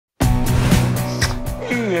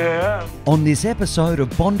On this episode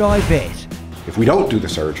of Bondi Vet. If we don't do the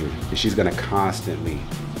surgery, she's going to constantly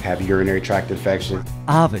have urinary tract infection.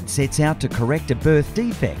 Arvid sets out to correct a birth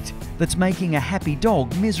defect that's making a happy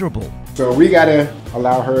dog miserable. So we got to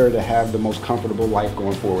allow her to have the most comfortable life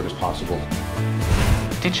going forward as possible.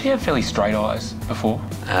 Did she have fairly straight eyes before?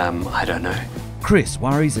 I don't know. Chris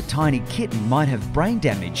worries a tiny kitten might have brain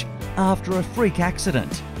damage after a freak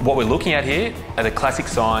accident. What we're looking at here are the classic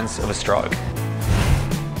signs of a stroke.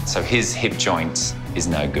 So his hip joint is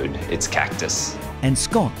no good, it's cactus. And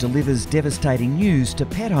Scott delivers devastating news to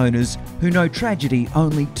pet owners who know tragedy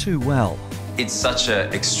only too well. It's such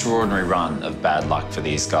an extraordinary run of bad luck for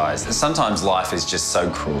these guys. Sometimes life is just so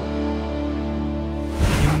cruel.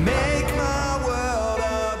 You make my world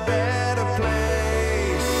a better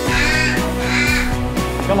place.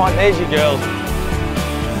 Come on, there's your girl.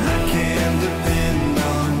 I can depend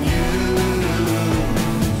on you.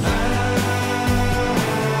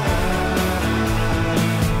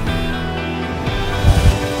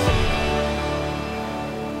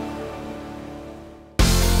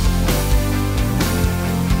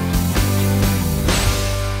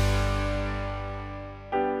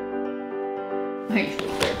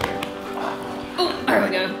 Oh, there we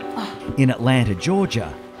go. In Atlanta,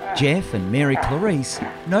 Georgia, Jeff and Mary Clarice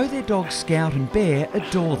know their dogs Scout and Bear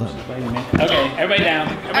adore them. Okay, everybody down.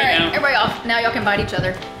 All right, everybody off. Now y'all can bite each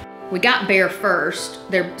other. We got Bear first.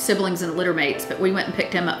 They're siblings and litter mates, but we went and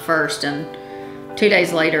picked him up first, and 2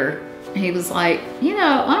 days later, he was like, you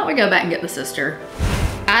know, why don't we go back and get the sister?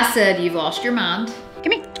 I said, you've lost your mind.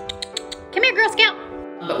 Come here. Come here, Girl Scout.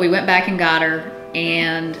 But we went back and got her,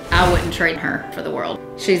 and I wouldn't trade her for the world.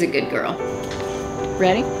 She's a good girl.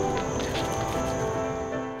 Ready?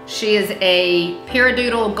 She is a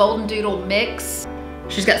Paradoodle Golden Doodle mix.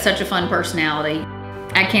 She's got such a fun personality.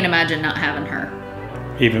 I can't imagine not having her.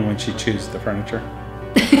 Even when she chews the furniture.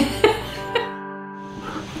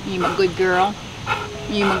 You my good girl.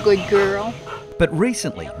 You my good girl. But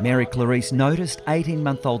recently, Mary Clarice noticed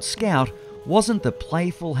 18-month-old Scout wasn't the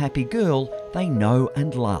playful, happy girl they know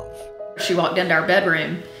and love. She walked into our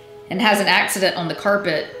bedroom and has an accident on the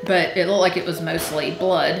carpet, but it looked like it was mostly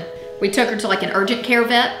blood. We took her to like an urgent care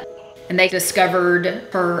vet, and they discovered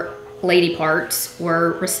her lady parts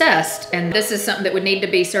were recessed. And this is something that would need to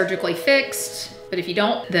be surgically fixed. But if you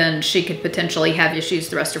don't, then she could potentially have issues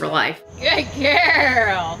the rest of her life. Good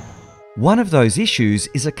girl. One of those issues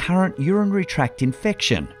is a current urinary tract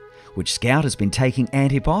infection, which Scout has been taking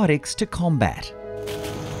antibiotics to combat.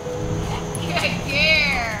 Good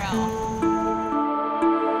girl.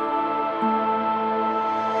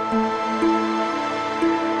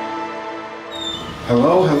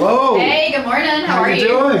 Hello, hello. Hey, good morning. How are you you?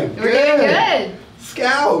 doing? We're doing good.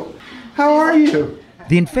 Scout, how are you?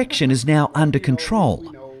 The infection is now under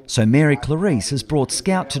control, so Mary Clarice has brought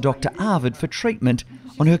Scout to Dr Arvid for treatment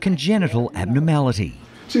on her congenital abnormality.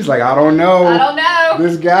 She's like, I don't know. I don't know.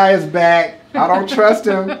 This guy is back. I don't trust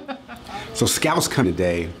him. So Scout's come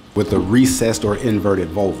today with a recessed or inverted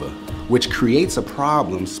vulva, which creates a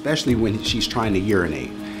problem, especially when she's trying to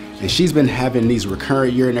urinate. And she's been having these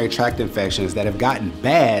recurrent urinary tract infections that have gotten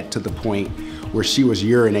bad to the point where she was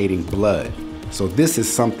urinating blood. So this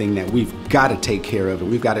is something that we've got to take care of,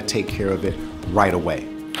 and we've got to take care of it right away.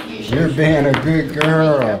 You're being a good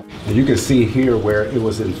girl. And you can see here where it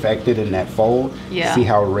was infected in that fold. Yeah. See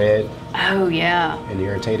how red Oh, yeah. and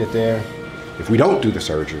irritated there? If we don't do the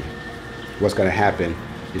surgery, what's going to happen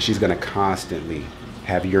is she's going to constantly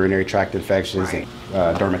have urinary tract infections,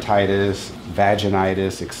 dermatitis,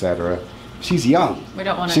 vaginitis, etc. She's young. We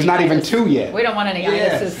don't want She's not even 2 yet. We don't want any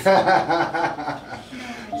itises.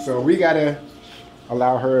 So we got to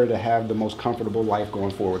allow her to have the most comfortable life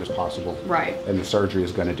going forward as possible. Right. And the surgery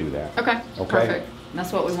is going to do that. Okay. Okay. Perfect.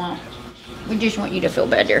 That's what we want. We just want you to feel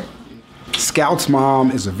better. Scout's mom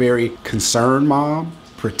is a very concerned mom,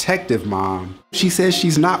 protective mom. She says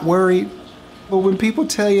she's not worried, but when people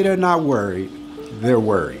tell you they're not worried, they're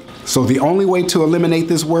worried. So the only way to eliminate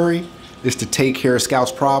this worry is to take care of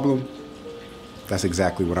Scout's problem. That's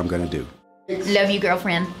exactly what I'm going to do. Love you,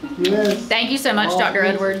 girlfriend. Yes. Thank you so much, Dr.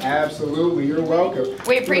 Edward. Absolutely. You're welcome.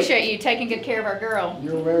 We appreciate you taking good care of our girl.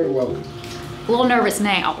 You're very welcome. A little nervous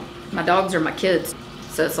now. My dogs are my kids,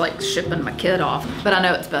 so it's like shipping my kid off. But I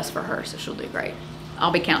know it's best for her, so she'll do great.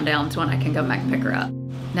 I'll be counting down to when I can go back and pick her up.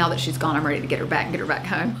 Now that she's gone, I'm ready to get her back and get her back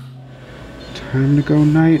home. Time to go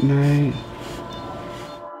night-night.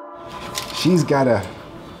 She's got a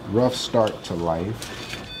rough start to life.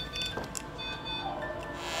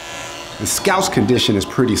 The Scout's condition is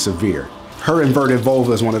pretty severe. Her inverted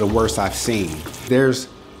vulva is one of the worst I've seen. There's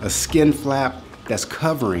a skin flap that's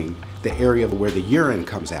covering the area where the urine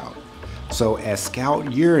comes out. So as Scout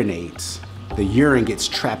urinates, the urine gets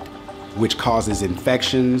trapped, which causes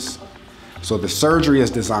infections. So the surgery is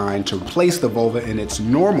designed to place the vulva in its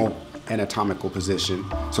normal anatomical position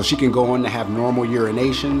so she can go on to have normal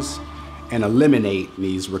urinations and eliminate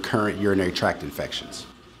these recurrent urinary tract infections.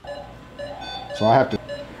 So I have to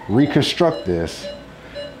reconstruct this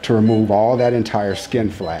to remove all that entire skin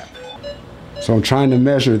flap. So I'm trying to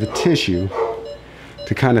measure the tissue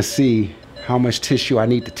to kind of see how much tissue I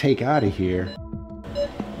need to take out of here.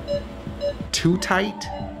 Too tight,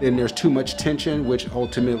 then there's too much tension, which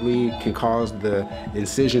ultimately can cause the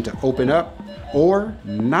incision to open up, or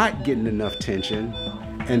not getting enough tension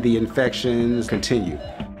and the infections continue.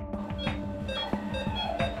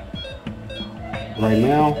 Right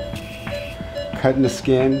now, cutting the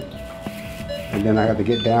skin, and then I have to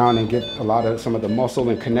get down and get some of the muscle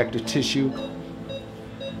and connective tissue.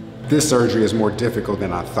 This surgery is more difficult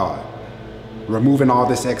than I thought. Removing all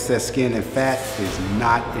this excess skin and fat is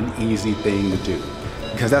not an easy thing to do,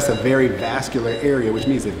 because that's a very vascular area, which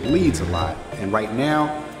means it bleeds a lot. And right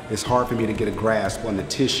now, it's hard for me to get a grasp on the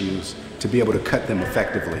tissues to be able to cut them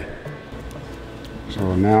effectively.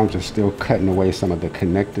 So now I'm just still cutting away some of the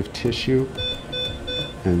connective tissue,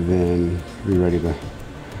 and then we're ready to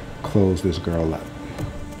close this girl up.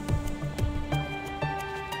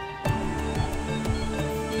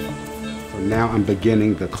 So now I'm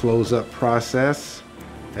beginning the close-up process,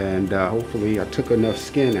 and hopefully I took enough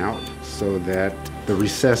skin out so that the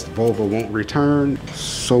recessed vulva won't return.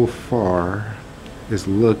 So far, it's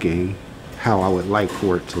looking how I would like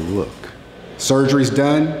for it to look. Surgery's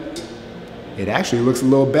done. It actually looks a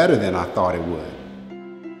little better than I thought it would.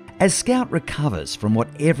 As Scout recovers from what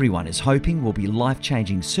everyone is hoping will be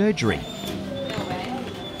life-changing surgery,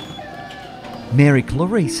 Mary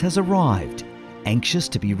Clarice has arrived, anxious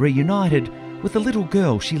to be reunited with the little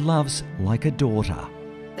girl she loves like a daughter.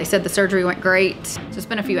 They said the surgery went great. So it's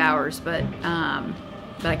been a few hours, but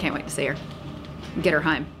I can't wait to see her and get her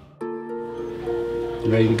home.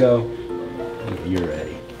 You ready to go? You're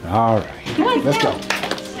ready. All right, let's go.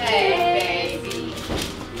 Hey, baby.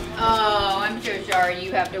 Oh, I'm so sorry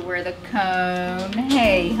you have to wear the cone.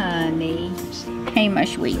 Hey, honey. Hey, my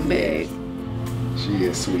sweet boo. She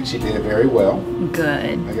is sweet. She did very well.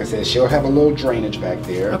 Good. Like I said, she'll have a little drainage back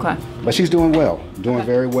there. Okay. But she's doing well, doing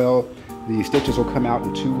very well. The stitches will come out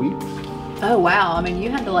in 2 weeks. Oh, wow. I mean,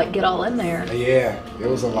 you had to, like, get all in there. Yeah, it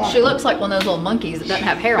was a lot. She looks like one of those little monkeys that doesn't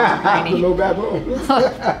have hair on her, The little baboon.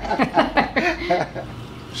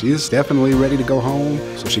 She is definitely ready to go home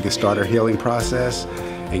so she can start her healing process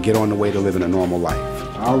and get on the way to living a normal life.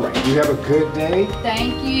 All right, you have a good day.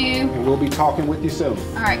 Thank you. And we'll be talking with you soon.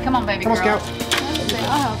 All right, come on, baby Come on, girl. Scout.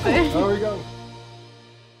 Oh, There we go.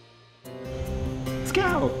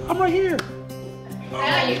 Scout, I'm right here.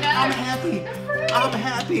 yeah, you know. I'm happy. I'm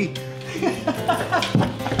happy.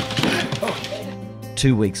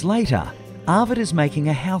 2 weeks later, Arvid is making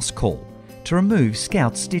a house call to remove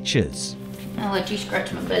Scout's stitches. I'll let you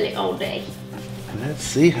scratch my belly all day. Let's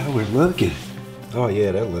see how we're looking. Oh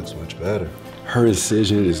yeah, that looks much better. Her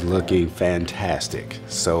incision is looking fantastic.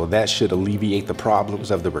 So that should alleviate the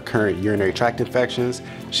problems of the recurrent urinary tract infections.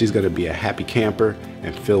 She's gonna be a happy camper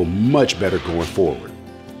and feel much better going forward.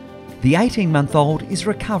 The 18-month-old is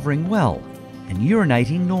recovering well and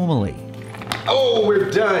urinating normally. Oh,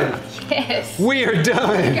 we're done. Yes. We are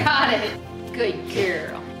done. Got it. Good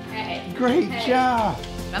girl. Hey. Great job.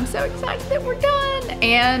 I'm so excited that we're done.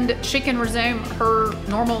 And she can resume her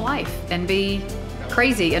normal life and be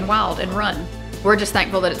crazy and wild and run. We're just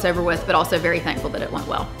thankful that it's over with, but also very thankful that it went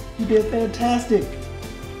well. You did fantastic.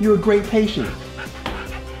 You're a great patient.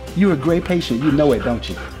 You're a great patient. You know it, don't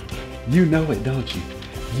you? You know it, don't you?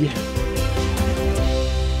 Yes.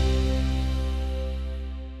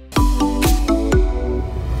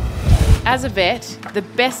 As a vet, the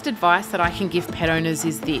best advice that I can give pet owners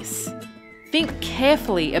is this. Think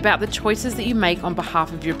carefully about the choices that you make on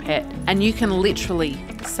behalf of your pet, and you can literally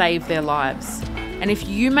save their lives. And if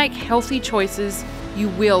you make healthy choices, you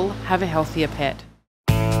will have a healthier pet.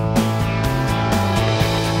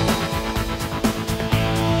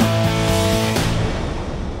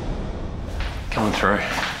 Coming through.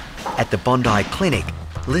 At the Bondi Clinic,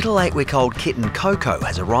 little 8-week-old kitten Coco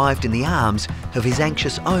has arrived in the arms of his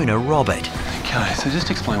anxious owner, Robert. Okay, so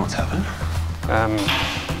just explain what's happened.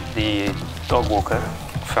 The dog walker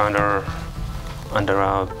found her under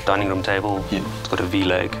our dining room table. Yep. It's got a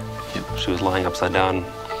V-leg. Yep. She was lying upside down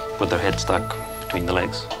with her head stuck between the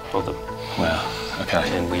legs of them. Wow, okay.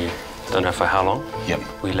 And we don't know for how long. Yep.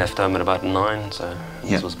 We left home at about 9, so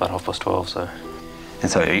this Yep. was about 12:30, so... And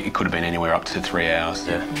so it could have been anywhere up to 3 hours.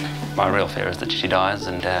 Yeah. My real fear is that she dies,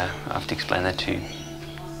 and I have to explain that to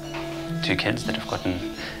 2 kids that have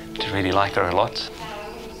gotten to really like her a lot.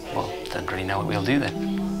 Well, don't really know what we'll do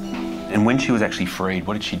then. And when she was actually freed,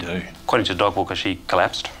 what did she do? According to the dog walker, she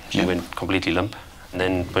collapsed. She went completely limp. And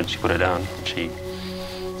then when she put her down, she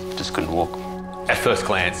just couldn't walk. At first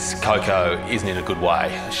glance, Coco isn't in a good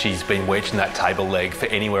way. She's been wedged in that table leg for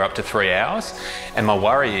anywhere up to 3 hours. And my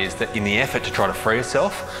worry is that in the effort to try to free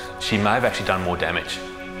herself, she may have actually done more damage.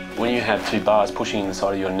 When you have 2 bars pushing in the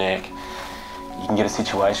side of your neck, you can get a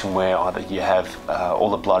situation where either you have all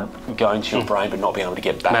the blood going to your brain but not being able to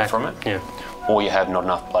get back from it, or you have not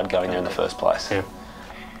enough blood going there in the first place.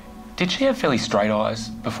 Did she have fairly straight eyes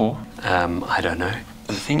before? I don't know.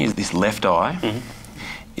 The thing is, this left eye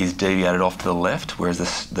is deviated off to the left,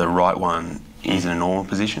 whereas the right one is in a normal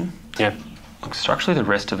position. Look, structurally, the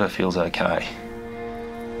rest of her feels okay.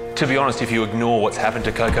 To be honest, if you ignore what's happened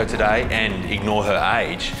to Coco today and ignore her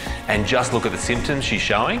age and just look at the symptoms she's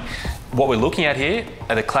showing, what we're looking at here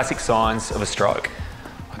are the classic signs of a stroke.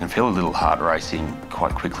 I can feel a little heart racing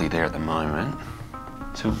quite quickly there at the moment.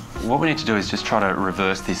 So what we need to do is just try to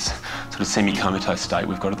reverse this sort of semi-comatose state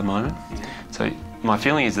we've got at the moment. So my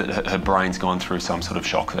feeling is that her brain's gone through some sort of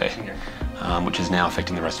shock there, which is now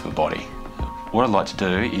affecting the rest of her body. What I'd like to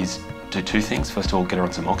do is do 2 things. First of all, get her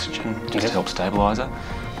on some oxygen just to help stabilise her,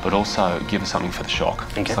 but also give her something for the shock,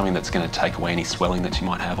 something that's going to take away any swelling that she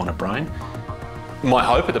might have on her brain. My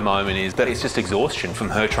hope at the moment is that it's just exhaustion from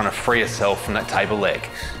her trying to free herself from that table leg.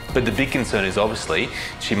 But the big concern is obviously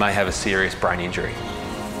she may have a serious brain injury.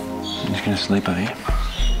 I'm just going to sleep over here.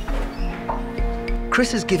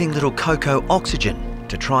 Chris is giving little Coco oxygen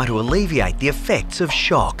to try to alleviate the effects of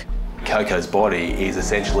shock. Coco's body is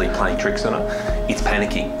essentially playing tricks on her. It's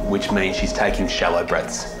panicking, which means she's taking shallow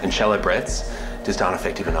breaths, and shallow breaths just aren't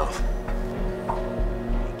effective enough.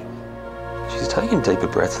 She's taking deeper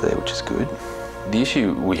breaths there, which is good. The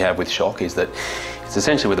issue we have with shock is that it's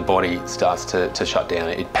essentially where the body starts to shut down.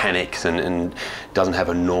 It panics and doesn't have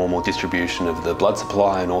a normal distribution of the blood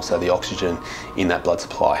supply and also the oxygen in that blood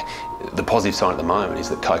supply. The positive sign at the moment is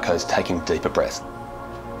that Coco's taking deeper breaths.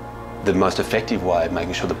 The most effective way of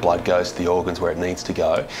making sure the blood goes to the organs where it needs to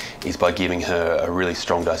go is by giving her a really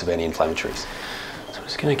strong dose of anti-inflammatories. So I'm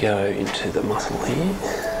just going to go into the muscle here.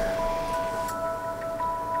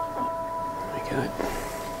 There we go.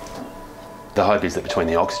 The hope is that between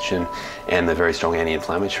the oxygen and the very strong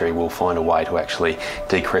anti-inflammatory, we'll find a way to actually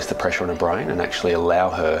decrease the pressure on her brain and actually allow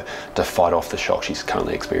her to fight off the shock she's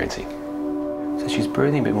currently experiencing. So she's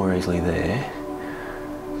breathing a bit more easily there.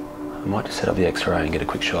 I might just set up the X-ray and get a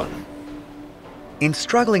quick shot. In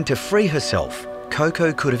struggling to free herself,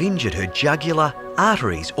 Coco could have injured her jugular,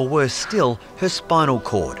 arteries, or worse still, her spinal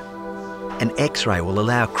cord. An X-ray will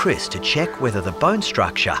allow Chris to check whether the bone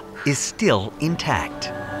structure is still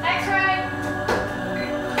intact.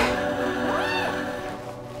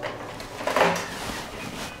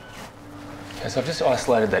 So I've just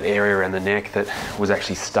isolated that area around the neck that was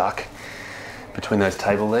actually stuck between those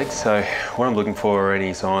table legs. So what I'm looking for are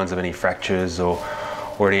any signs of any fractures or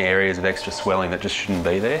any areas of extra swelling that just shouldn't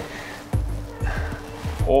be there.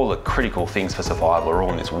 All the critical things for survival are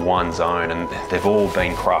all in this one zone and they've all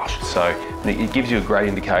been crushed. So it gives you a great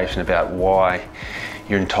indication about why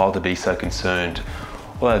you're entitled to be so concerned.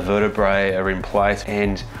 All our vertebrae are in place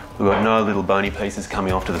and we've got no little bony pieces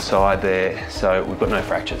coming off to the side there, so we've got no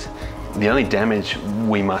fractures. The only damage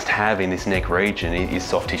we must have in this neck region is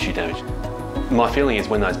soft tissue damage. My feeling is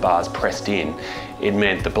when those bars pressed in, it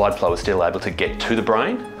meant the blood flow was still able to get to the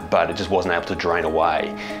brain, but it just wasn't able to drain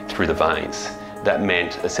away through the veins. That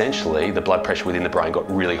meant essentially the blood pressure within the brain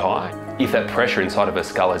got really high. If that pressure inside of her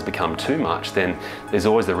skull has become too much, then there's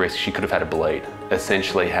always the risk she could have had a bleed,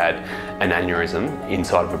 essentially had an aneurysm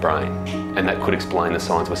inside of her brain, and that could explain the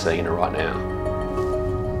signs we're seeing in her right now.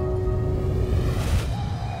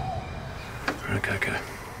 Okay, okay. How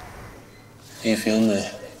are you feeling there?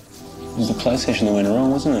 It was the play session that went wrong,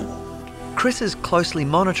 wasn't it? Chris is closely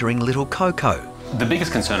monitoring little Coco. The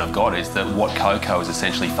biggest concern I've got is that what Coco is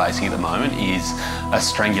essentially facing at the moment is a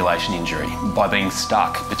strangulation injury. By being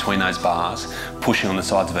stuck between those bars, pushing on the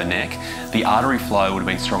sides of her neck, the artery flow would have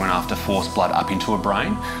been strong enough to force blood up into her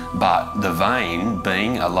brain, but the vein,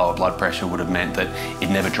 being a lower blood pressure, would have meant that it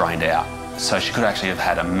never drained out. So she could actually have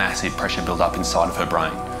had a massive pressure build up inside of her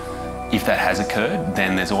brain. If that has occurred,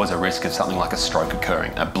 then there's always a risk of something like a stroke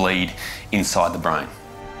occurring, a bleed inside the brain.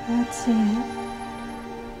 That's it.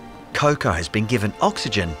 Coco has been given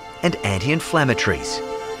oxygen and anti-inflammatories.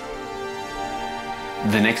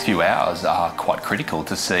 The next few hours are quite critical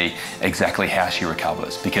to see exactly how she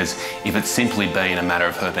recovers, because if it's simply been a matter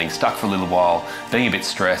of her being stuck for a little while, being a bit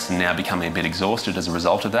stressed and now becoming a bit exhausted as a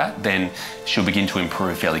result of that, then she'll begin to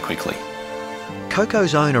improve fairly quickly.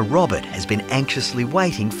 Coco's owner, Robert, has been anxiously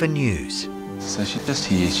waiting for news. So she's just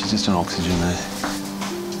here, she's just on oxygen there.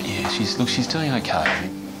 Yeah, she's doing okay.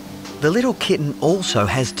 The little kitten also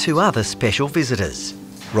has two other special visitors,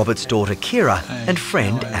 Robert's daughter Kira and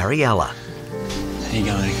friend Ariella. How you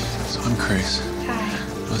going? So I'm Chris.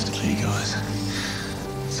 Hi. Nice to meet you guys.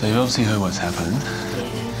 So you've obviously heard what's happened.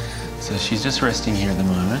 Yeah. So she's just resting here at the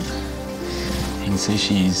moment. You can see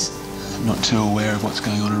she's not too aware of what's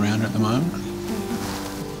going on around her at the moment.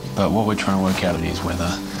 But what we're trying to work out is whether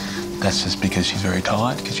that's just because she's very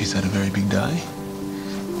tired, because she's had a very big day,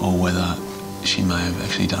 or whether she may have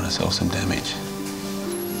actually done herself some damage.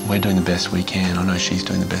 We're doing the best we can. I know she's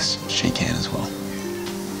doing the best she can as well.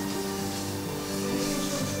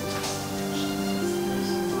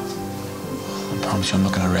 I promise you I'm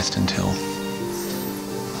not going to rest until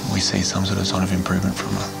we see some sort of sign of improvement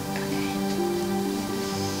from her.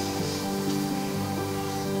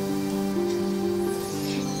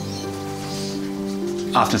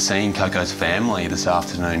 After seeing Coco's family this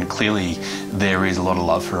afternoon, clearly there is a lot of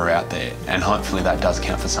love for her out there, and hopefully that does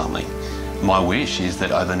count for something. My wish is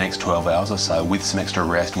that over the next 12 hours or so, with some extra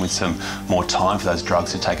rest and with some more time for those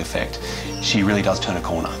drugs to take effect, she really does turn a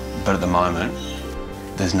corner. But at the moment,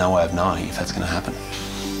 there's no way of knowing if that's going to happen.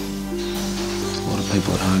 There's a lot of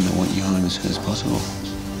people at home that want you home as soon as possible.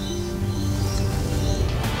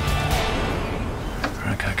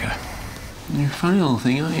 Right, Coco. You're a funny little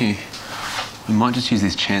thing, aren't you? We might just use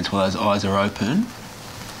this chance while those eyes are open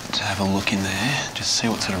to have a look in there, just see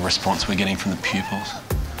what sort of response we're getting from the pupils.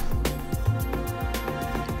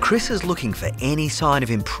 Chris is looking for any sign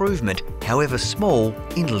of improvement, however small,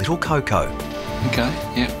 in little Coco. Okay,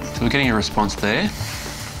 yeah, so we're getting a response there.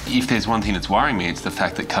 If there's one thing that's worrying me, it's the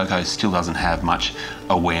fact that Coco still doesn't have much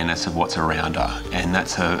awareness of what's around her, and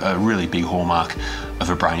that's a really big hallmark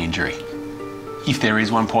of a brain injury. If there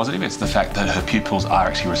is one positive, it's the fact that her pupils are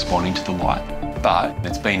actually responding to the light. But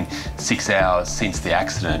it's been 6 hours since the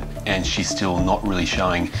accident and she's still not really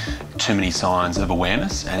showing too many signs of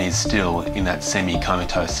awareness and is still in that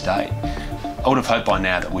semi-comatose state. I would have hoped by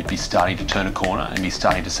now that we'd be starting to turn a corner and be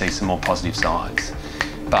starting to see some more positive signs.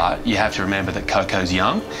 But you have to remember that Coco's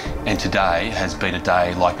young and today has been a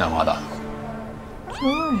day like no other.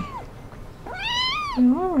 All right.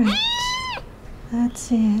 You're all right.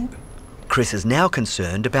 That's it. Chris is now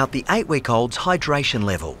concerned about the 8-week-old's hydration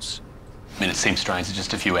levels. I mean, it seems strange that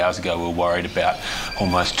just a few hours ago we were worried about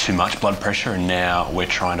almost too much blood pressure, and now we're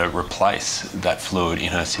trying to replace that fluid in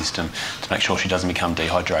her system to make sure she doesn't become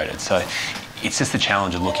dehydrated. So it's just the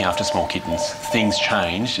challenge of looking after small kittens. Things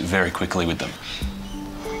change very quickly with them.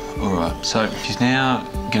 All right, so she's now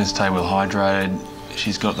going to stay well hydrated.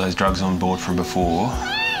 She's got those drugs on board from before.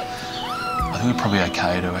 I think we're probably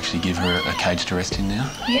okay to actually give her a cage to rest in now.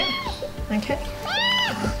 Yeah. Okay.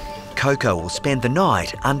 Coco will spend the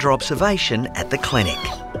night under observation at the clinic.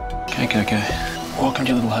 Okay, Coco. Welcome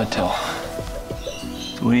to your little hotel.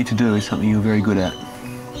 So what we need to do is something you're very good at.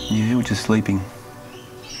 Yeah, which is sleeping.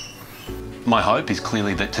 My hope is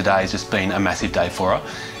clearly that today has just been a massive day for her,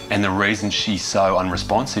 and the reason she's so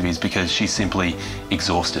unresponsive is because she's simply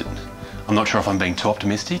exhausted. I'm not sure if I'm being too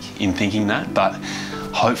optimistic in thinking that, but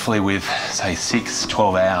hopefully with, say, 6,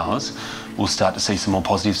 12 hours, we'll start to see some more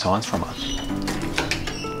positive signs from her.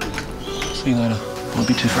 See you later. Won't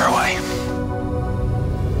be too far away.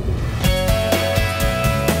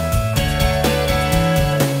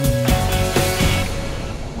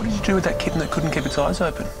 What did you do with that kitten that couldn't keep its eyes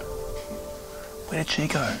open? Where did she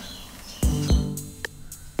go?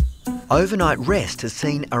 Overnight rest has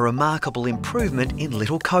seen a remarkable improvement in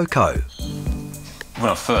little Coco. When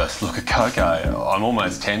I first look at Coco, I'm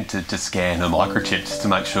almost tempted to scan her microchip just to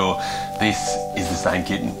make sure this is the same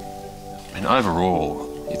kitten. And overall,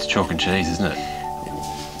 it's chalk and cheese, isn't it?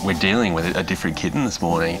 We're dealing with a different kitten this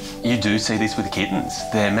morning. You do see this with kittens.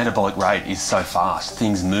 Their metabolic rate is so fast,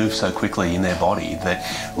 things move so quickly in their body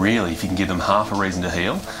that really, if you can give them half a reason to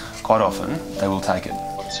heal, quite often they will take it.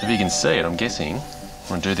 So if you can see it, I'm guessing,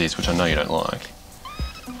 when I do this, which I know you don't like,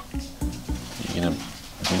 you're gonna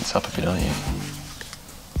wince up a bit, aren't you?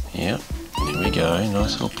 Yep, here we go,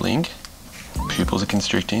 nice little blink. Pupils are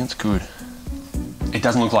constricting, it's good. It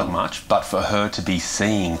doesn't look like much, but for her to be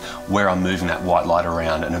seeing where I'm moving that white light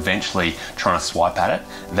around and eventually trying to swipe at it,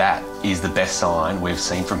 that is the best sign we've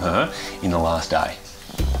seen from her in the last day.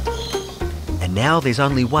 And now there's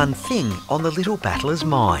only one thing on the little battler's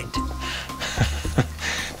mind.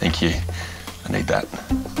 Thank you, I need that.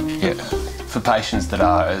 Yeah, for patients that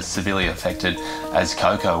are as severely affected as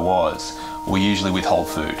Coco was, we usually withhold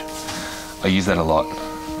food. I use that a lot,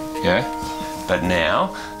 yeah? But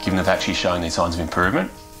now, given they've actually shown these signs of improvement,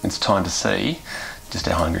 it's time to see just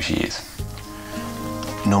how hungry she is.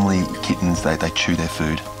 Normally kittens, they chew their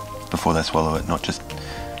food before they swallow it, not just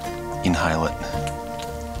inhale it.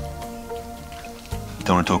 You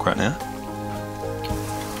don't want to talk right now?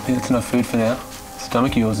 I think it's enough food for now.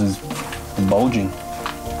 Stomach of yours is bulging.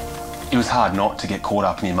 It was hard not to get caught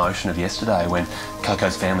up in the emotion of yesterday when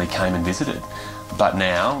Coco's family came and visited. But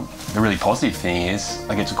now, the really positive thing is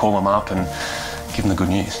I get to call them up and give them the good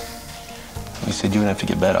news. We said you're going to have to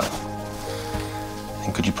get better.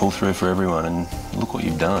 And could you pull through for everyone? And look what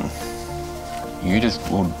you've done. You just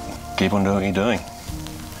will keep on doing what you're doing.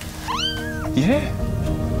 Yeah.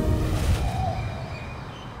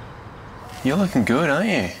 You're looking good, aren't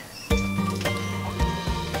you?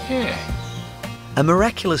 Yeah. A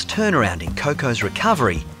miraculous turnaround in Coco's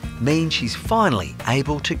recovery means she's finally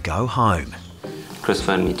able to go home. Chris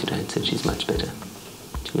phoned me today and said she's much better.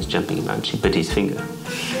 She was jumping around. She bit his finger.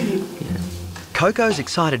 Yeah. Coco's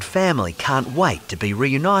excited family can't wait to be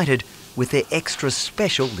reunited with their extra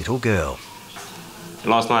special little girl.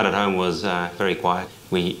 Last night at home was very quiet.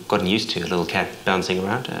 We gotten used to a little cat bouncing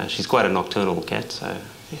around. She's quite a nocturnal cat, so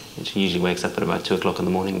she usually wakes up at about 2 o'clock in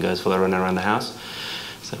the morning and goes for a run around the house.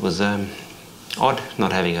 So it was odd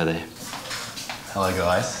not having her there. Hello,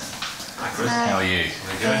 guys. Hi, Chris. How are you?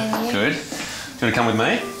 Good. Good? Do you want to come with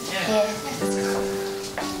me? Yeah.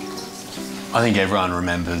 I think everyone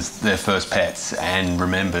remembers their first pets and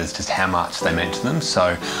remembers just how much they meant to them.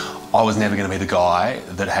 So I was never going to be the guy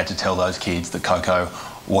that had to tell those kids that Coco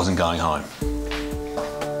wasn't going home.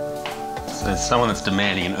 So there's someone that's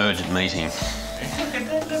demanding an urgent meeting.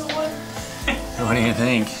 What do you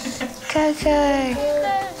think? Coco.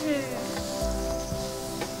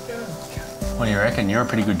 What do you reckon? You're a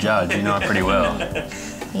pretty good judge. You know her pretty well.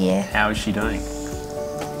 Yeah. How is she doing?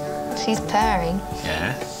 She's purring.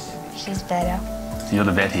 Yeah. She's better. So you're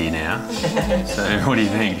the vet here now. So what do you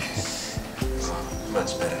think?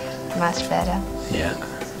 Much better. Much better. Yeah.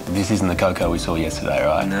 This isn't the Coco we saw yesterday,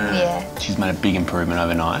 right? No. Yeah. She's made a big improvement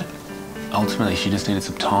overnight. Ultimately, she just needed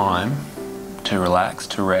some time to relax,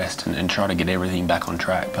 to rest, and try to get everything back on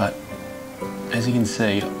track. But as you can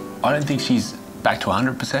see, I don't think she's back to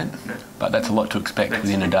 100%, but that's a lot to expect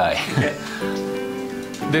within a day.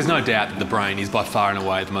 There's no doubt that the brain is by far and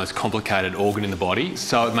away the most complicated organ in the body,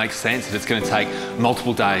 so it makes sense that it's going to take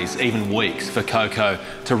multiple days, even weeks, for Coco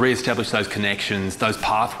to re-establish those connections, those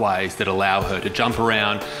pathways that allow her to jump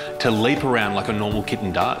around, to leap around like a normal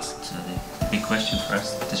kitten does. So the big question for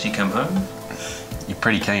us, does she come home? You're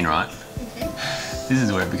pretty keen, right? This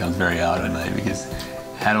is where it becomes very hard with me, because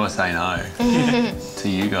how do I say no to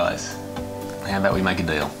you guys? How about we make a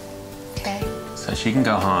deal? Okay. So she can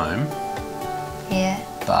go home, Yeah.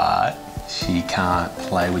 but she can't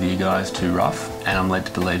play with you guys too rough, and I'm led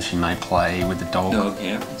to believe she may play with the dog. Dog,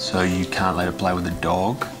 yeah. So you can't let her play with the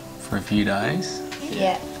dog for a few days.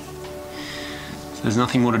 Yeah. So there's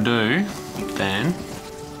nothing more to do than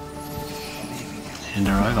hand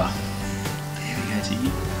her over. Here we go,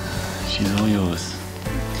 Ziggy. She's all yours.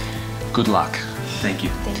 Good luck. Thank you.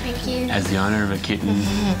 Thank you. As the owner of a kitten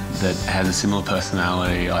that has a similar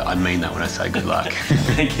personality, I mean that when I say good luck.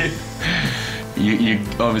 Thank you. You're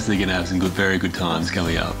obviously going to have some very good times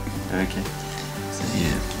coming up. Okay. So,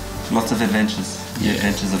 yeah. Lots of adventures. Yeah. The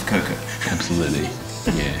adventures of Coco. Absolutely,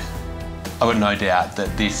 yeah. I've got no doubt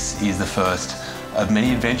that this is the first of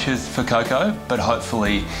many adventures for Coco, but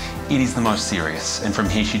hopefully it is the most serious. And from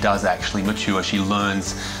here she does actually mature. She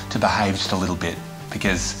learns to behave just a little bit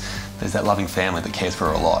because there's that loving family that cares for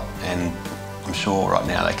her a lot. And I'm sure right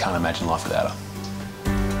now they can't imagine life without her.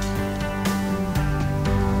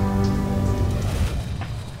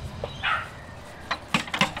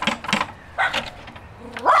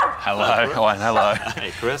 Hello, Owen, hello.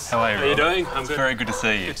 Hey, Chris. How are you? How are you Rob? doing? I'm It's good. very good to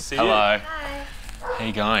see you. Good to see hello. you. Hi. How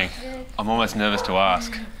you going? Good. I'm almost nervous to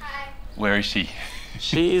ask. Where is she?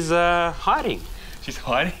 She's hiding She's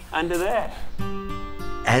hiding? under there.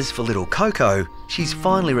 As for little Coco, she's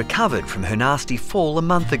finally recovered from her nasty fall a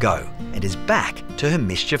month ago and is back to her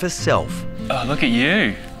mischievous self. Oh, look at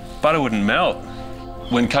you. Butter wouldn't melt.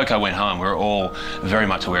 When Coco went home, we were all very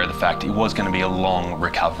much aware of the fact it was going to be a long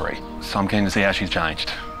recovery. So I'm keen to see how she's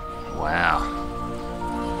changed. Wow.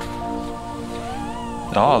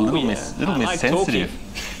 Oh, little Miss like Sensitive.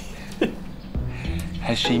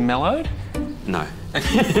 Has she mellowed? No.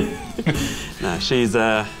 No, she's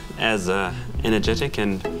as energetic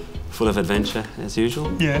and full of adventure as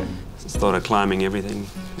usual. Yeah. Started climbing everything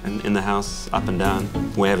in the house, up and down,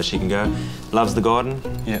 wherever she can go. Loves the garden.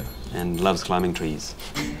 Yeah. And loves climbing trees.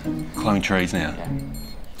 Climbing trees now? Yeah.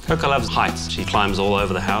 Coco loves heights. She climbs all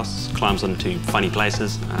over the house, climbs onto funny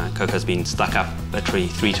places. Coco's been stuck up a tree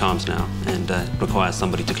 3 times now and requires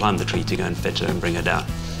somebody to climb the tree to go and fetch her and bring her down.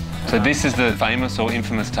 So this is the famous or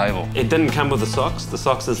infamous table? It didn't come with the socks. The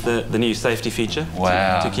socks is the new safety feature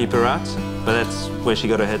to keep her out. But that's where she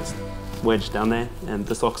got her head wedged down there, and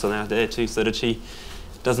the socks are now there too, so that she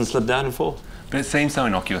doesn't slip down and fall. But it seems so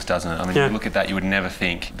innocuous, doesn't it? I mean, you look at that, you would never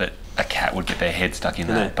think that a cat would get their head stuck in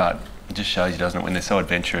that, but it just shows you, doesn't it, when they're so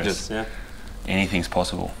adventurous, anything's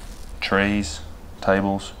possible. Trees,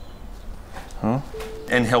 tables,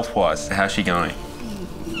 And health-wise, how's she going?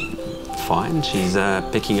 Fine, she's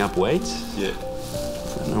picking up weight. Yeah.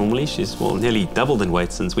 So normally she's, well, nearly doubled in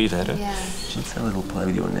weight since we've had her. Yeah. She's a little play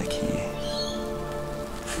with your neck here.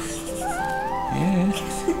 Yeah.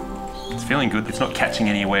 It's feeling good. It's not catching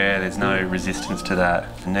anywhere. There's no resistance to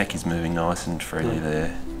that. The neck is moving nice and freely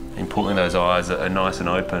there. Importantly, those eyes are nice and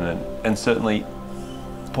open and certainly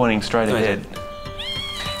pointing straight ahead.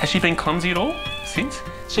 Has she been clumsy at all since?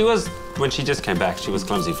 She was, when she just came back, she was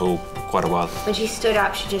clumsy for quite a while. When she stood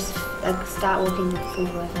up, she just started walking full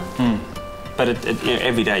over. But you know,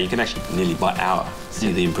 every day, you can actually nearly by hour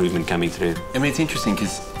see the improvement coming through. I mean, it's interesting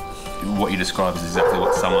because what you describe is exactly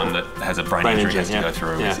what someone that has a brain injury has to go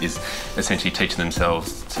through, is essentially teaching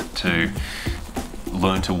themselves to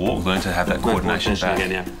learn to walk, learn to have that coordination back,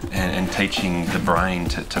 and teaching the brain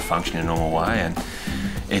to function in a normal way. And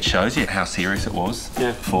it shows you how serious it was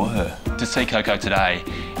for her. To see Coco today,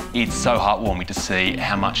 it's so heartwarming to see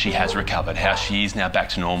how much she has recovered, how she is now back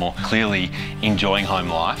to normal, clearly enjoying home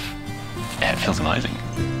life. And it feels amazing.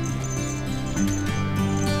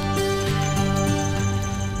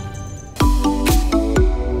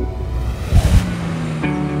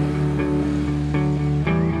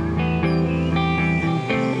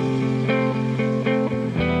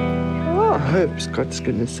 I hope Scott's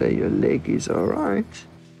gonna say your leg is all right.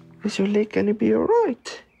 Is your leg gonna be all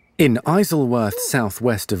right? In Isleworth,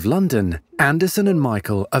 southwest of London, Anderson and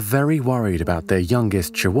Michael are very worried about their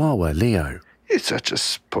youngest Chihuahua, Leo. You're such a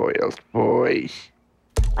spoiled boy.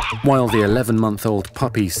 While the 11-month-old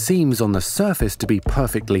puppy seems on the surface to be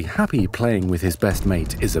perfectly happy playing with his best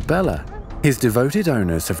mate, Isabella, his devoted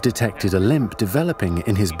owners have detected a limp developing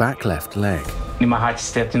in his back left leg. In my heart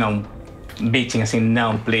stepped, beating and saying,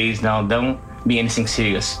 no, please, no, don't be anything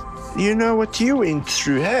serious. You know what you went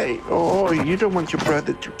through, hey? Oh, you don't want your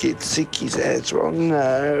brother to get sick, his ass wrong,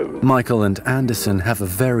 no. Michael and Anderson have a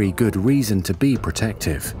very good reason to be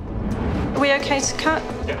protective. Are we okay to cut?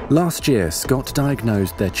 Last year, Scott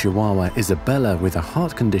diagnosed their Chihuahua Isabella with a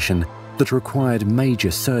heart condition that required major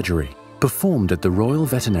surgery, performed at the Royal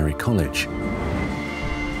Veterinary College.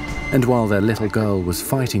 And while their little girl was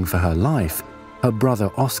fighting for her life, her brother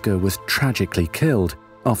Oscar was tragically killed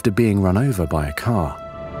after being run over by a car.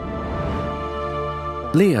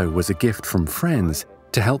 Leo was a gift from friends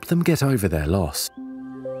to help them get over their loss.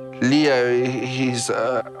 Leo, he's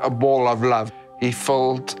a ball of love. He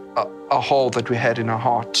filled a hole that we had in our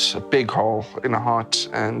heart, a big hole in our heart,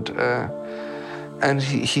 and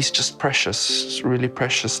he's just precious, really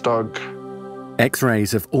precious dog.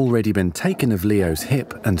 X-rays have already been taken of Leo's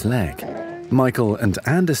hip and leg. Michael and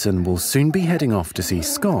Anderson will soon be heading off to see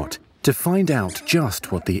Scott to find out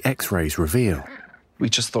just what the X-rays reveal. We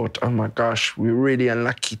just thought, oh my gosh, we're really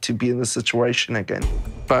unlucky to be in this situation again.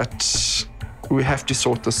 But we have to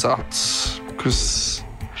sort this out because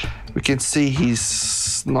we can see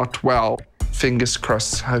he's not well. Fingers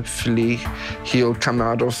crossed, hopefully he'll come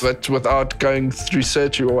out of it without going through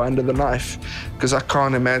surgery or under the knife, because I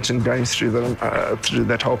can't imagine going through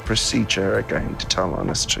that whole procedure again, to tell the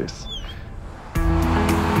honest truth.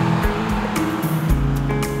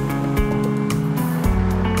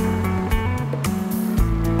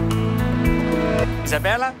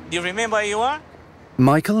 Isabella, do you remember where you are?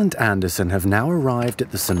 Michael and Anderson have now arrived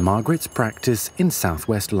at the St Margaret's practice in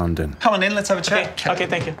southwest London. Come on in, let's have a chat. Okay,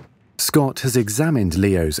 thank you. Scott has examined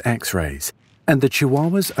Leo's X-rays, and the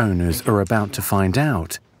Chihuahua's owners are about to find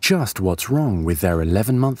out just what's wrong with their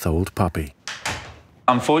 11-month-old puppy.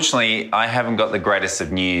 Unfortunately, I haven't got the greatest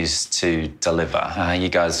of news to deliver. You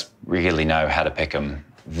guys really know how to pick them.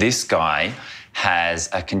 This guy has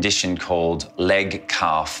a condition called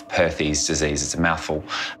leg-calf-Perthes disease. It's a mouthful,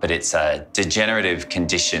 but it's a degenerative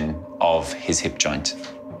condition of his hip joint.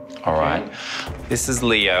 All right. This is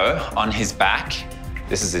Leo on his back.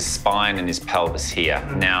 This is his spine and his pelvis here.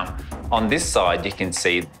 Now, on this side, you can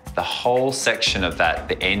see the whole section of that,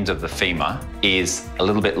 the end of the femur, is a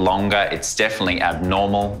little bit longer. It's definitely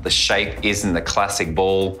abnormal. The shape isn't the classic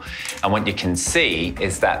ball. And what you can see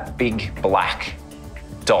is that big black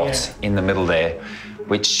dot in the middle there,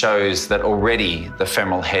 which shows that already the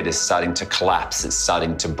femoral head is starting to collapse. It's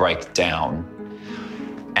starting to break down.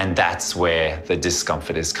 And that's where the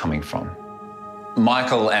discomfort is coming from.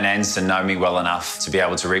 Michael and Anson know me well enough to be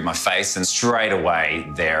able to read my face, and straight away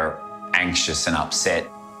they're anxious and upset.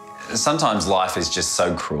 Sometimes life is just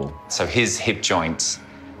so cruel. So his hip joint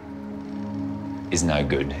is no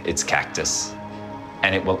good. It's cactus.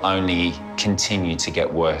 And it will only continue to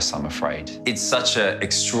get worse, I'm afraid. It's such an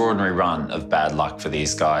extraordinary run of bad luck for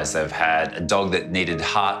these guys. They've had a dog that needed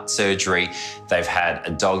heart surgery. They've had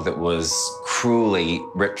a dog that was cruelly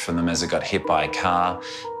ripped from them as it got hit by a car.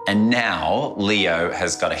 And now Leo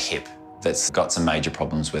has got a hip that's got some major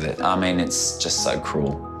problems with it. I mean, it's just so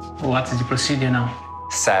cruel. What is the procedure now?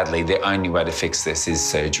 Sadly, the only way to fix this is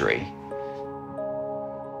surgery.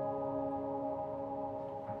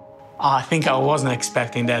 I think I wasn't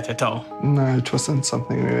expecting that at all. No, it wasn't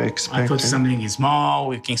something we were expecting. I thought something small,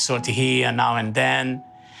 we can sort it here now and then.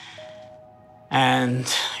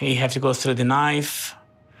 And you have to go through the knife.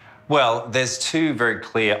 Well, there's two very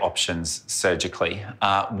clear options surgically.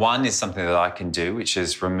 One is something that I can do, which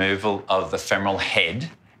is removal of the femoral head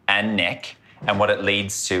and neck. And what it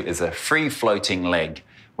leads to is a free-floating leg,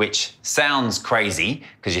 which sounds crazy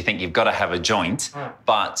because you think you've got to have a joint.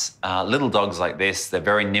 But little dogs like this, they're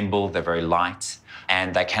very nimble, they're very light,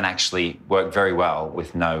 and they can actually work very well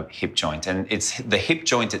with no hip joint. And it's the hip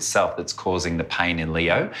joint itself that's causing the pain in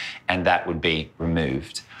Leo, and that would be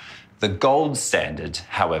removed. The gold standard,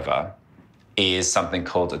 however, is something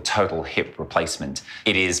called a total hip replacement.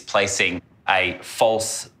 It is placing a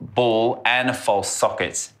false ball and a false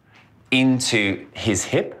socket into his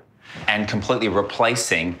hip and completely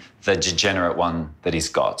replacing the degenerate one that he's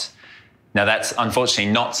got. Now, that's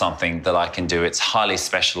unfortunately not something that I can do. It's highly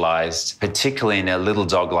specialised, particularly in a little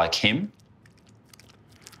dog like him.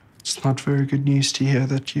 It's not very good news to hear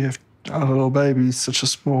that you have a little baby, such a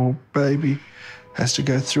small baby, has to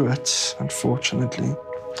go through it, unfortunately.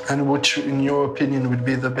 And which, in your opinion, would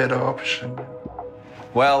be the better option?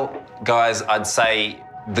 Well, guys, I'd say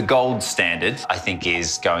the gold standard, I think,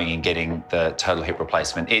 is going and getting the total hip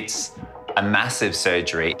replacement. It's a massive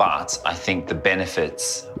surgery, but I think the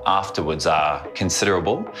benefits afterwards are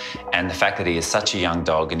considerable. And the fact that he is such a young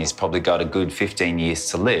dog and he's probably got a good 15 years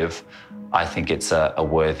to live, I think it's a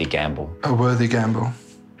worthy gamble. A worthy gamble.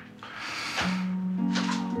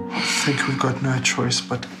 I think we've got no choice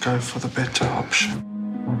but to go for the better option.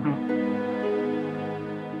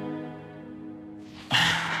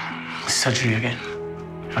 Surgery again.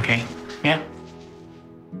 Okay, yeah?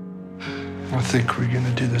 I think we're going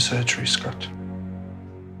to do the surgery, Scott.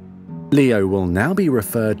 Leo will now be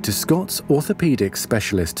referred to Scott's orthopaedic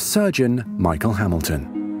specialist surgeon, Michael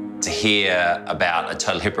Hamilton. To hear about a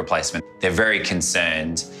total hip replacement, they're very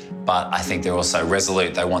concerned, but I think they're also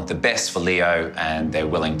resolute. They want the best for Leo and they're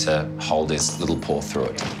willing to hold his little paw through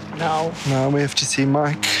it. No. No, we have to see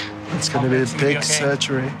Mike. It's going to be a big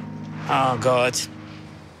surgery. Oh, God.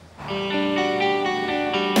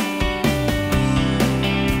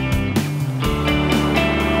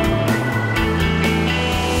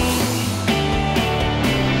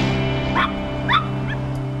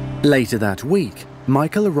 Later that week,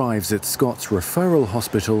 Michael arrives at Scott's referral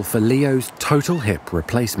hospital for Leo's total hip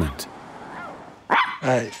replacement.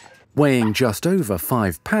 Hey. Weighing just over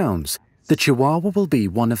 5 pounds, the Chihuahua will be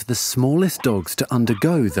one of the smallest dogs to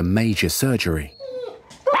undergo the major surgery.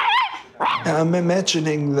 I'm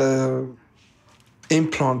imagining the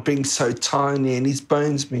implant being so tiny and his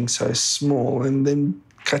bones being so small, and then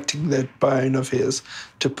cutting that bone of his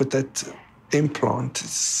to put that implant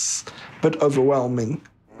is a bit overwhelming.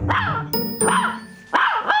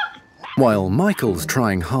 While Michael's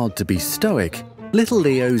trying hard to be stoic, little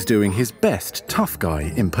Leo's doing his best tough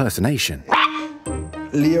guy impersonation.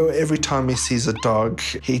 Leo, every time he sees a dog,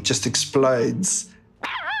 he just explodes.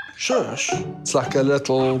 Shush. It's like a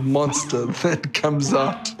little monster that comes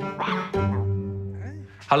out.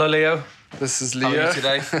 Hello, Leo. This is How are Leo. you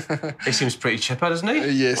today? He seems pretty chipper, doesn't he?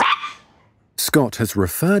 Yes. Scott has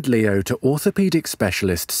referred Leo to orthopaedic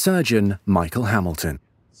specialist surgeon Michael Hamilton.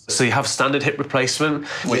 So you have standard hip replacement,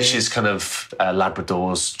 which is kind of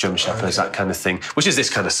Labradors, German Shepherds, that kind of thing, which is this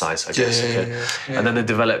kind of size, I guess. Yeah. And then they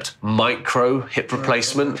developed micro hip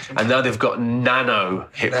replacement, and now they've got nano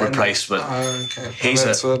hip replacement. Oh, okay. He's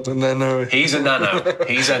a nano. He's a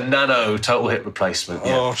nano total hip replacement.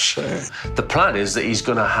 Yeah. Oh, shit. The plan is that he's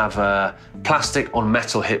going to have a plastic on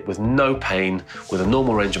metal hip with no pain, with a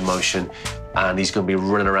normal range of motion, and he's going to be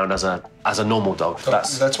running around as a normal dog.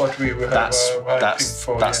 That's what we were hoping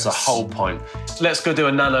for. That's the whole point. Let's go do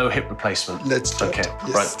a nano hip replacement. Let's do it. Okay,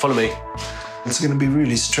 Yes. right, follow me. It's going to be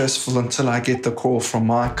really stressful until I get the call from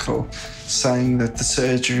Michael saying that the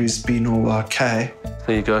surgery's been all okay.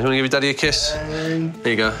 There you go. You want to give your daddy a kiss? There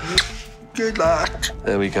you go. Good luck.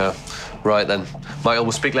 There we go. Right then. Michael,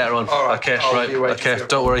 we'll speak later on. All right. Okay, I'll right. be waiting Okay, for you.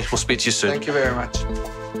 don't worry. We'll speak to you soon. Thank you very much.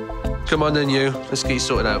 Come on then, you. Let's get you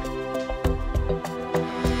sorted out.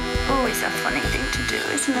 Always a funny thing to do,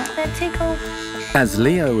 isn't it? That tickle. As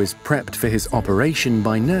Leo is prepped for his operation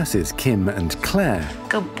by nurses Kim and Claire,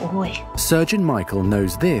 Good boy. Surgeon Michael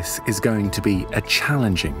knows this is going to be a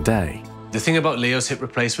challenging day. The thing about Leo's hip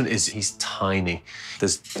replacement is he's tiny.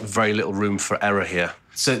 There's very little room for error here.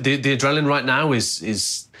 So the adrenaline right now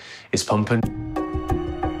is pumping.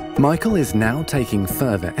 Michael is now taking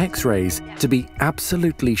further x-rays to be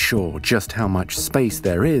absolutely sure just how much space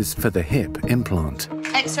there is for the hip implant.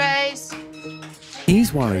 X-rays.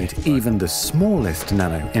 He's worried even the smallest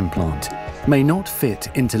nano implant may not fit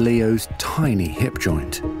into Leo's tiny hip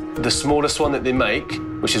joint. The smallest one that they make,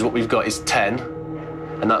 which is what we've got, is 10,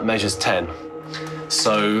 and that measures 10.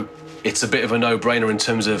 So it's a bit of a no-brainer in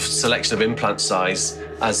terms of selection of implant size.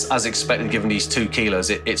 As expected, given these 2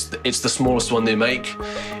 kilos, it's the smallest one they make,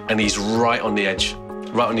 and he's right on the edge.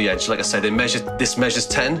 Right on the edge. Like I said, this measures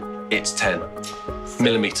 10, it's 10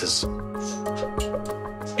 millimeters.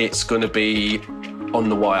 It's going to be on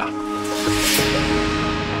the wire.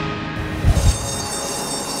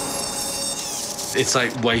 It's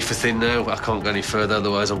like wafer thin now. I can't go any further,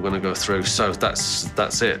 otherwise I'm going to go through. So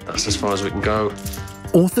that's it. That's as far as we can go.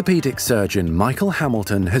 Orthopedic surgeon Michael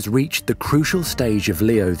Hamilton has reached the crucial stage of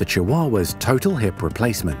Leo the Chihuahua's total hip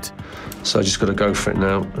replacement. So I just got to go for it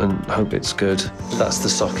now and hope it's good. That's the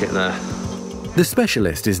socket there. The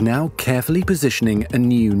specialist is now carefully positioning a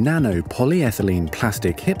new nano polyethylene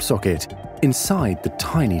plastic hip socket inside the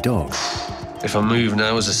tiny dog. If I move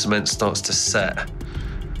now as the cement starts to set,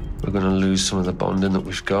 we're going to lose some of the bonding that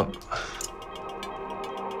we've got.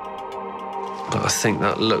 But I think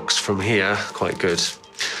that looks from here quite good.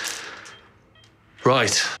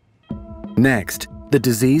 Right. Next, the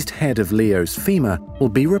diseased head of Leo's femur will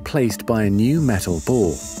be replaced by a new metal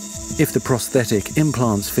ball. If the prosthetic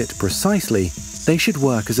implants fit precisely, they should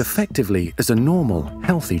work as effectively as a normal,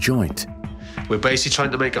 healthy joint. We're basically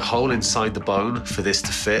trying to make a hole inside the bone for this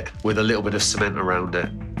to fit with a little bit of cement around it.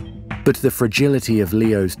 But the fragility of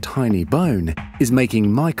Leo's tiny bone is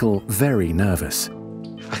making Michael very nervous.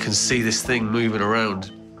 I can see this thing moving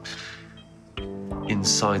around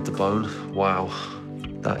inside the bone. Wow,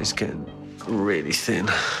 that is getting really thin.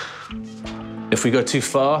 If we go too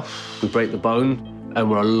far, we break the bone, and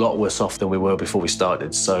we're a lot worse off than we were before we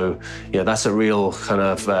started. So, yeah, that's a real kind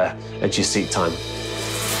of edge your seat time.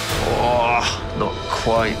 Oh, not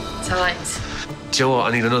quite. Tight. Do you know what?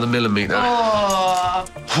 I need another millimetre. Oh.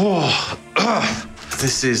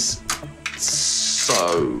 This is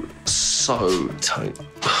so tight.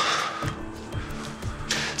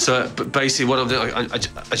 So, but basically what I'm doing,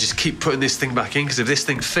 I just keep putting this thing back in, because if this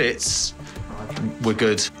thing fits, we're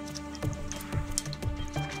good.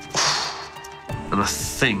 And I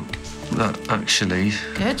think that actually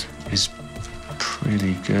is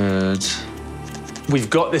pretty good. We've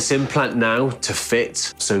got this implant now to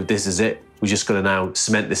fit, so this is it. We just got to now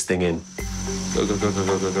cement this thing in. Go, go, go, go,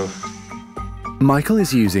 go, go, go. Michael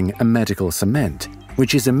is using a medical cement,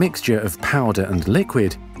 which is a mixture of powder and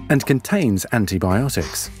liquid and contains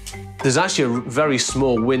antibiotics. There's actually a very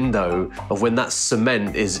small window of when that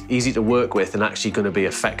cement is easy to work with and actually going to be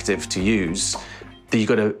effective to use, that you've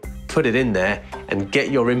got to put it in there and get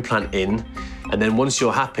your implant in, and then once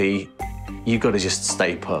you're happy, you've got to just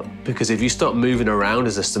stay put. Because if you start moving around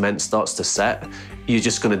as the cement starts to set, you're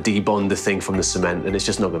just going to debond the thing from the cement, and it's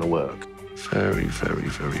just not going to work. Very, very,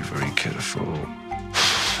 very, very careful.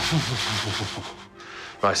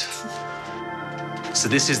 Right. So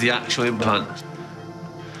this is the actual implant.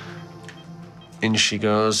 In she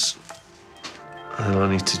goes. And I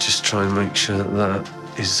need to just try and make sure that that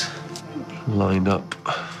is lined up.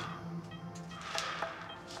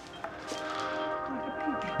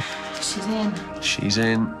 She's in. She's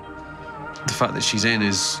in. The fact that she's in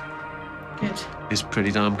is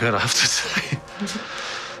pretty damn good, I have to say.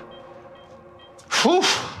 Whew.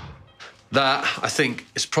 That, I think,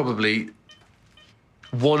 is probably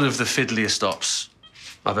one of the fiddliest stops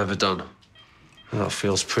I've ever done. That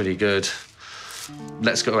feels pretty good.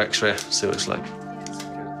 Let's go X-ray, see what it's like.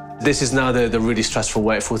 This is now the really stressful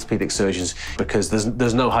way for orthopedic surgeons, because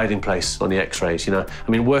there's no hiding place on the X-rays, you know?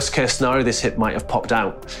 I mean, worst case scenario, this hip might have popped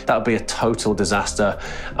out. That would be a total disaster,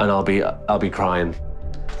 and I'll be crying.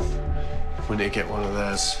 We need to get one of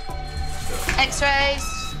those. X-rays.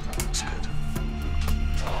 That's good.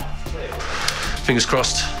 Fingers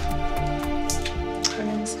crossed.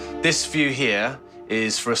 This view here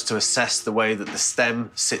is for us to assess the way that the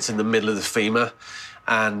stem sits in the middle of the femur,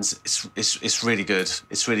 and it's really good.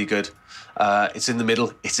 It's really good. It's in the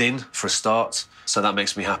middle. It's in for a start, so that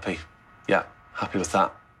makes me happy. Yeah, happy with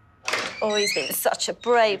that. Oh, he's been such a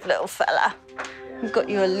brave little fella. We've got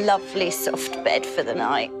you a lovely soft bed for the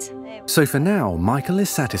night. So for now, Michael is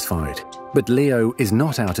satisfied, but Leo is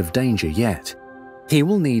not out of danger yet. He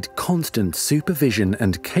will need constant supervision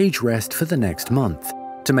and cage rest for the next month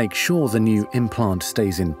to make sure the new implant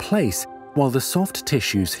stays in place while the soft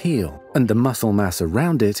tissues heal and the muscle mass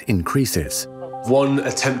around it increases. One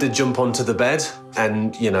attempted jump onto the bed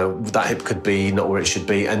and, you know, that hip could be not where it should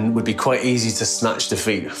be and would be quite easy to snatch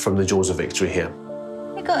defeat from the jaws of victory here.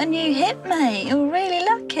 You got a new hip, mate. You're really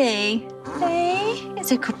lucky. Hey,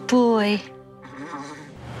 he's a good boy.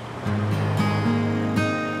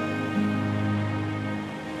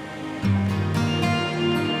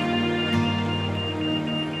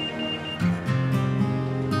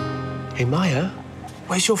 Hey, Maya,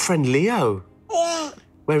 where's your friend Leo?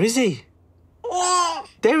 Where is he?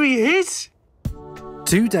 There he is!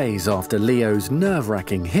 2 days after Leo's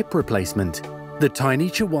nerve-wracking hip replacement, the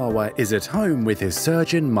tiny Chihuahua is at home with his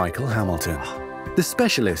surgeon, Michael Hamilton. The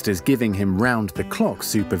specialist is giving him round-the-clock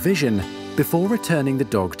supervision before returning the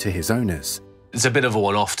dog to his owners. It's a bit of a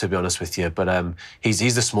one-off, to be honest with you, but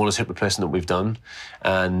he's the smallest hip replacement that we've done,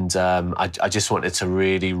 and I just wanted to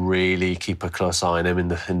really keep a close eye on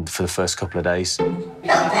him for the first couple of days.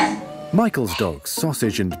 Michael's dogs,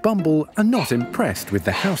 Sausage and Bumble, are not impressed with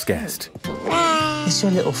the house guest. It's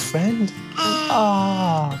your little friend.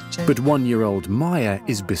 Oh, but 1-year-old Maya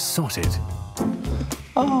is besotted.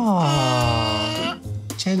 Oh,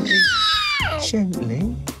 gently,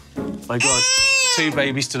 gently. My God, 2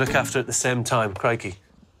 babies to look after at the same time, crikey.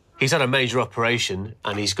 He's had a major operation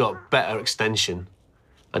and he's got better extension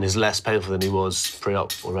and is less painful than he was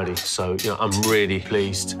pre-op already. So, you know, I'm really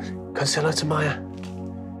pleased. Go say hello to Maya.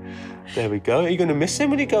 There we go. Are you going to miss him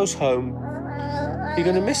when he goes home? You're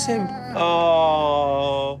going to miss him?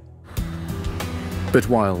 Oh. But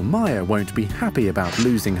while Maya won't be happy about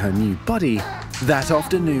losing her new buddy, that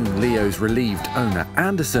afternoon Leo's relieved owner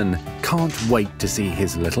Anderson can't wait to see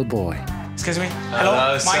his little boy. Excuse me.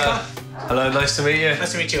 Hello, Michael. Hello, nice to meet you.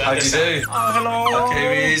 Nice to meet you. How do you do? Oh, hello. Okay,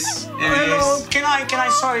 here he is. Here he Hello. is. Can I,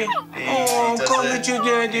 sorry. Oh, come with you,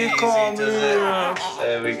 Daddy. Come here.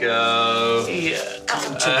 There we go. Yeah,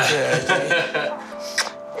 come to Daddy.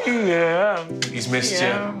 Yeah. He's missed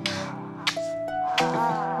you.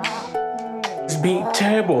 It's been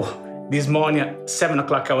terrible. This morning at 7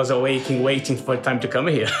 o'clock, I was awaking, waiting for time to come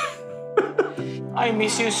here. I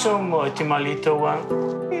miss you so much, my little one.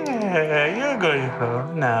 Yeah, you're going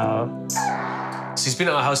home now. So he's been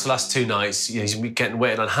at our house the last 2 nights. You know, he's been getting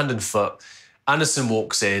waited on hand and foot. Anderson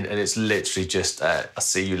walks in and it's literally just, I'll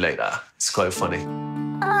see you later. It's quite funny.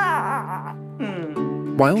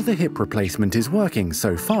 While the hip replacement is working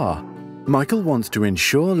so far, Michael wants to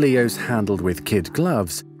ensure Leo's handled with kid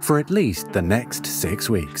gloves for at least the next 6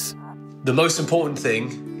 weeks. The most important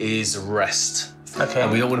thing is rest. Okay.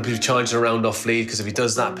 And we don't want to be charging around off lead because if he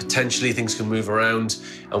does that, potentially things can move around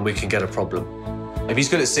and we can get a problem. If he's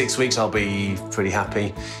good at 6 weeks, I'll be pretty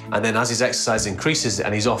happy. And then as his exercise increases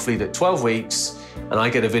and he's off lead at 12 weeks and I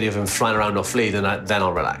get a video of him flying around off lead, then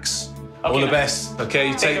I'll relax. Okay, all the best. Okay,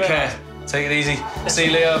 you take care. Take it easy. See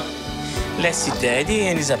you, Leo. Let's see Daddy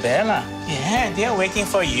and Isabella. Yeah, they are waiting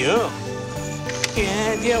for you.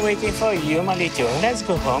 Yeah, they are waiting for you, my little. Let's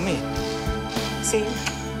go home. See,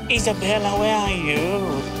 Isabella, where are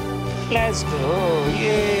you? Let's go.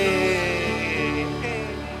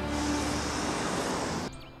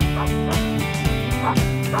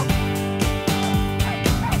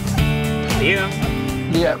 Yeah.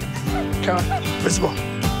 Yeah. Come on. Visible.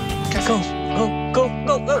 Go.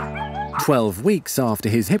 12 weeks after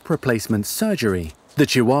his hip replacement surgery, the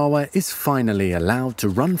Chihuahua is finally allowed to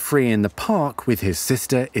run free in the park with his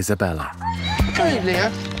sister Isabella. Hey, Leo.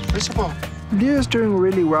 Visible. Leo's doing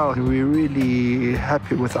really well. We're really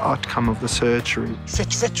happy with the outcome of the surgery.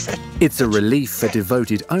 Fit. It's a relief for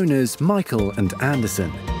devoted owners Michael and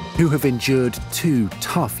Anderson, who have endured 2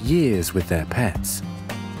 tough years with their pets.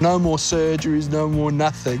 No more surgeries, no more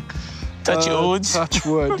nothing. Touch wood. Touch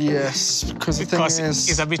wood, yes. Because the thing is,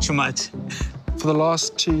 it's a bit too much. For the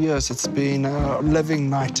last 2 years, it's been a living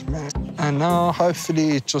nightmare. And now,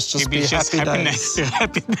 hopefully, it just be happy days.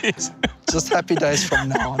 Happy days. Just happy days from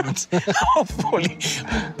now on. Hopefully.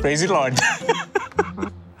 Praise the Lord.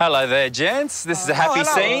 Hello there, gents. This is a happy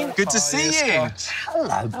scene. Good to see you.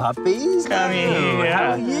 Hello, puppies. Come here.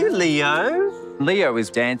 How are you, Leo? Leo is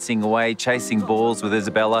dancing away, chasing balls with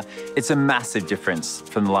Isabella. It's a massive difference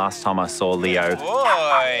from the last time I saw Leo.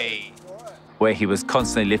 Boy. Where he was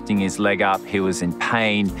constantly lifting his leg up, he was in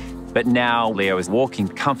pain. But now Leo is walking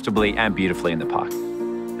comfortably and beautifully in the park.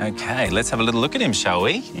 Okay, let's have a little look at him, shall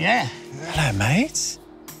we? Yeah. Hello, mate.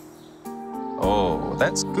 Oh,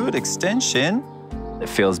 that's good extension. It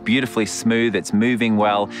feels beautifully smooth, it's moving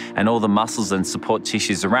well, and all the muscles and support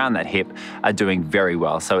tissues around that hip are doing very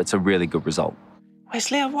well, so it's a really good result. Where's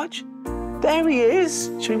Leo? Watch. There he is.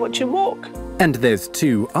 Should we watch him walk? And there's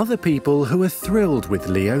 2 other people who are thrilled with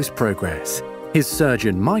Leo's progress. His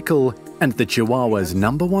surgeon, Michael, and the Chihuahua's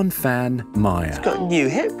 #1 fan, Maya. He's got a new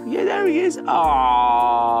hip. Yeah, there he is.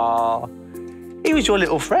 Aww. He was your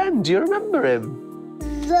little friend. Do you remember him?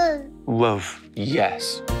 Love.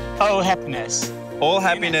 Yes. Oh, happiness. All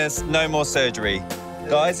happiness, no more surgery.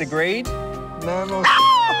 Guys, agreed? No more.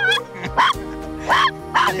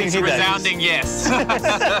 It's a resounding yes.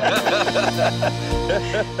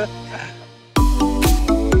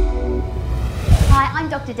 Hi, I'm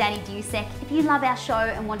Dr Danny Dusek. If you love our show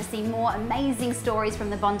and want to see more amazing stories from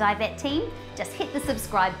the Bondi Vet team, just hit the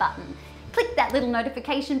subscribe button. Click that little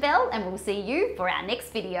notification bell and we'll see you for our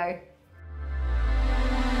next video.